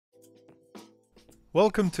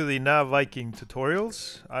Welcome to the NAV Viking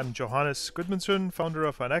tutorials. I'm Johannes Gudmundsson, founder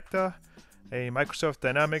of Anecta, a Microsoft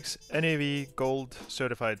Dynamics NAV Gold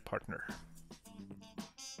certified partner.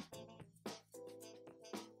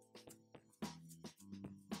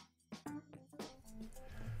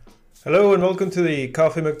 Hello and welcome to the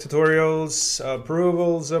Coffee Mug tutorials.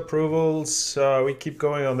 Approvals. We keep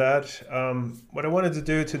going on that. What I wanted to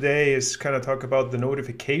do today is kind of talk about the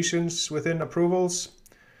notifications within approvals.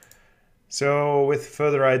 So with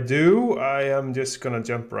further ado, I am just gonna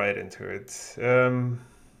jump right into it.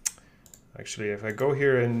 Actually, if I go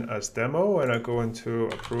here in as demo and I go into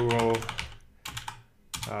approval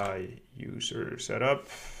user setup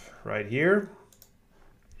right here,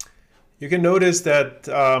 you can notice that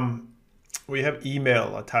we have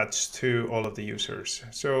email attached to all of the users.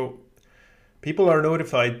 So people are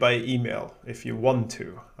notified by email if you want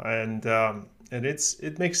to, and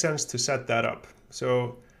it makes sense to set that up.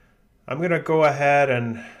 So I'm going to go ahead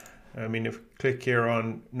and, if you click here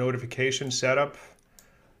on notification setup,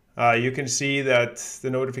 you can see that the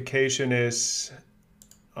notification is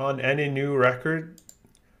on any new record.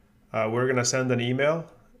 We're going to send an email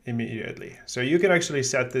immediately. So you can actually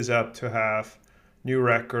set this up to have new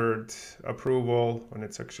record approval when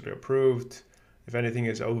it's actually approved, if anything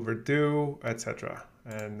is overdue, etc.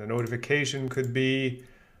 And the notification could be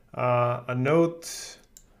a note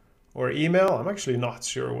or email. I'm actually not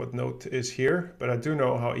sure what note is here, but I do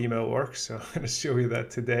know how email works, so I'm going to show you that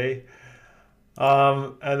today.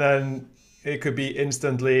 And then it could be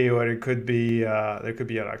instantly, or it could be there could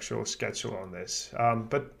be an actual schedule on this.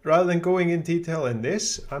 But rather than going in detail in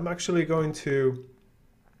this, I'm actually going to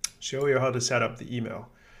show you how to set up the email,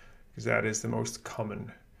 because that is the most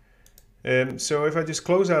common. So if I just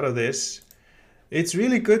close out of this, it's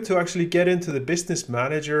really good to actually get into the Business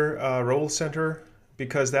Manager role center,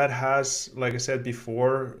 because that has, like I said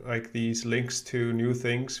before, like these links to new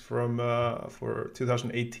things from for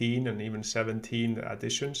 2018 and even 17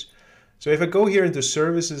 additions. So if I go here into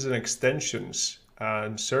services and extensions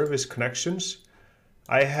and service connections,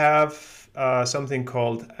 I have something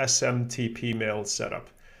called SMTP mail setup.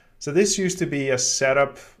 So this used to be a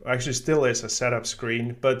setup, actually still is a setup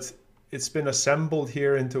screen, but it's been assembled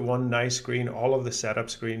here into one nice screen, all of the setup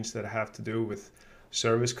screens that have to do with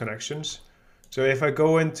service connections. So if I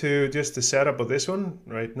go into just the setup of this one,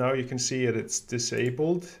 right now you can see that it's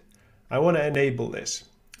disabled. I want to enable this.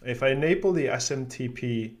 If I enable the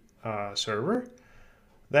SMTP server,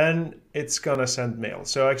 then it's gonna send mail.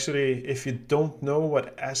 So actually, if you don't know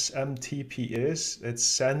what SMTP is, it's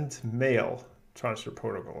send mail transfer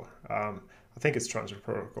protocol. I think it's transfer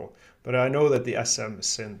protocol, but I know that the SM is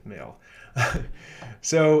send mail.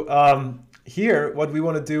 So here, what we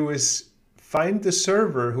want to do is find the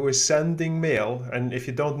server who is sending mail. And if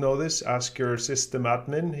you don't know this, ask your system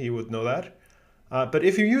admin, he would know that. But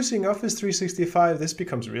if you're using Office 365, this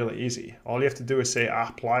becomes really easy. All you have to do is say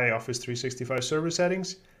apply Office 365 server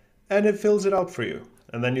settings, and it fills it out for you.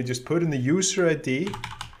 And then you just put in the user ID.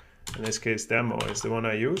 In this case, demo is the one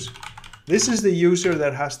I use. This is the user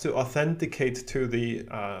that has to authenticate to the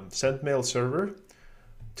send mail server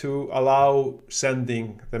to allow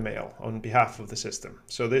sending the mail on behalf of the system.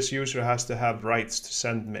 So this user has to have rights to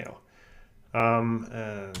send mail. And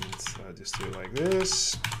I just do like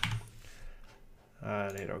this.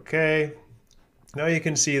 And hit OK. Now you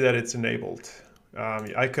can see that it's enabled.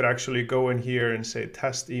 I could actually go in here and say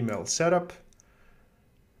test email setup.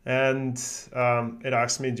 And it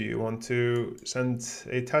asks me, do you want to send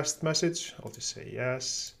a test message? I'll just say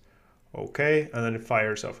yes. OK. And then it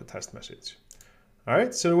fires off a test message. All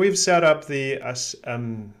right. So we've set up the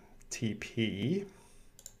SMTP.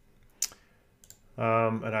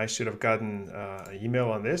 And I should have gotten an email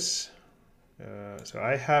on this. So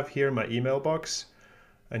I have here my email box,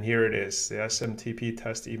 and here it is, the SMTP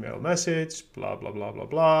test email message, blah, blah, blah, blah,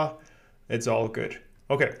 blah. It's all good.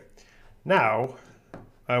 Okay, now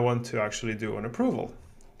I want to actually do an approval.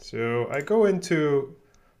 So I go into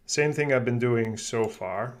same thing I've been doing so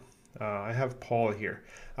far. I have Paul here.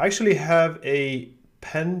 I actually have a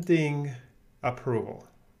pending approval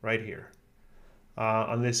right here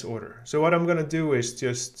on this order. So what I'm going to do is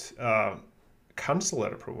just cancel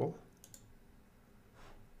that approval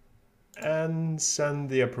and send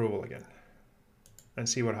the approval again and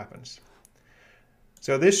see what happens.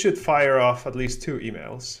 So this should fire off at least 2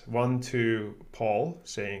 emails, one to Paul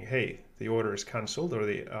saying, hey, the order is canceled, or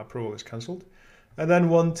the approval is canceled, and then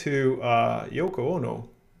one to Yoko Ono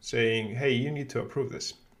saying, hey, you need to approve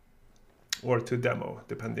this, or to demo,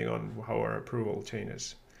 depending on how our approval chain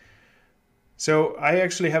is. So I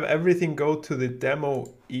actually have everything go to the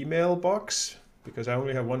demo email box, because I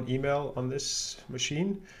only have one email on this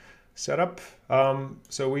machine. set up.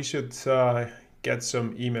 So we should get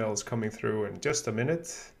some emails coming through in just a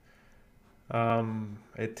minute.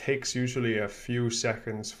 It takes usually a few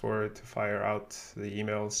seconds for it to fire out the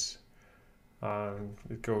emails.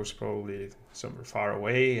 It goes probably somewhere far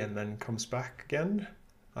away and then comes back again,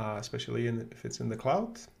 especially if it's in the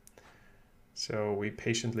cloud. So we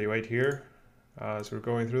patiently wait here as we're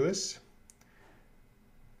going through this.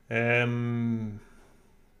 Let's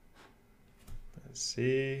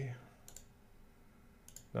see.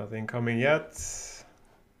 Nothing coming yet.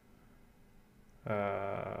 Let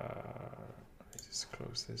me just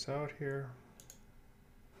close this out here.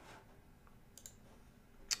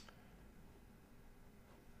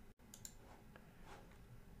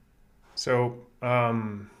 So,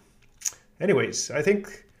 anyways, I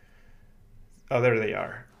think, oh, there they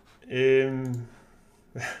are.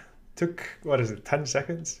 Took, what is it, 10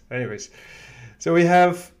 seconds? Anyways, so we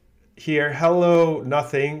have here, hello,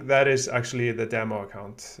 nothing. That is actually the demo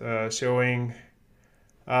account showing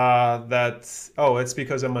that, oh, it's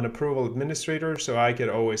because I'm an approval administrator, so I get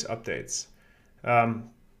always updates.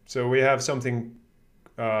 So we have something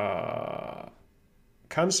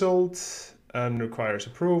cancelled and requires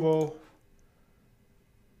approval.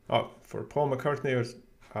 Oh, for Paul McCartney,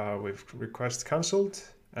 we've request cancelled,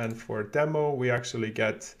 and for demo, we actually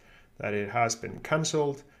get that it has been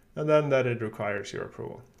cancelled, and then that it requires your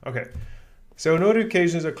approval. Okay, so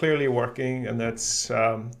notifications are clearly working, and that's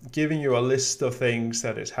giving you a list of things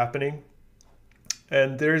that is happening.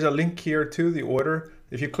 And there's a link here to the order.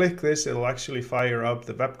 If you click this, it'll actually fire up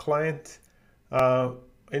the web client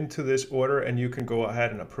into this order, and you can go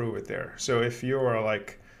ahead and approve it there. So if you are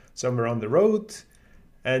like somewhere on the road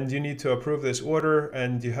and you need to approve this order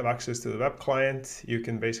and you have access to the web client, you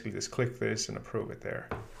can basically just click this and approve it there.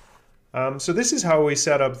 So this is how we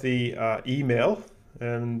set up the email,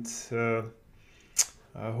 and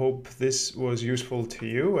I hope this was useful to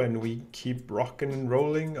you, and we keep rocking and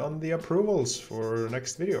rolling on the approvals for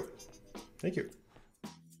next video. Thank you.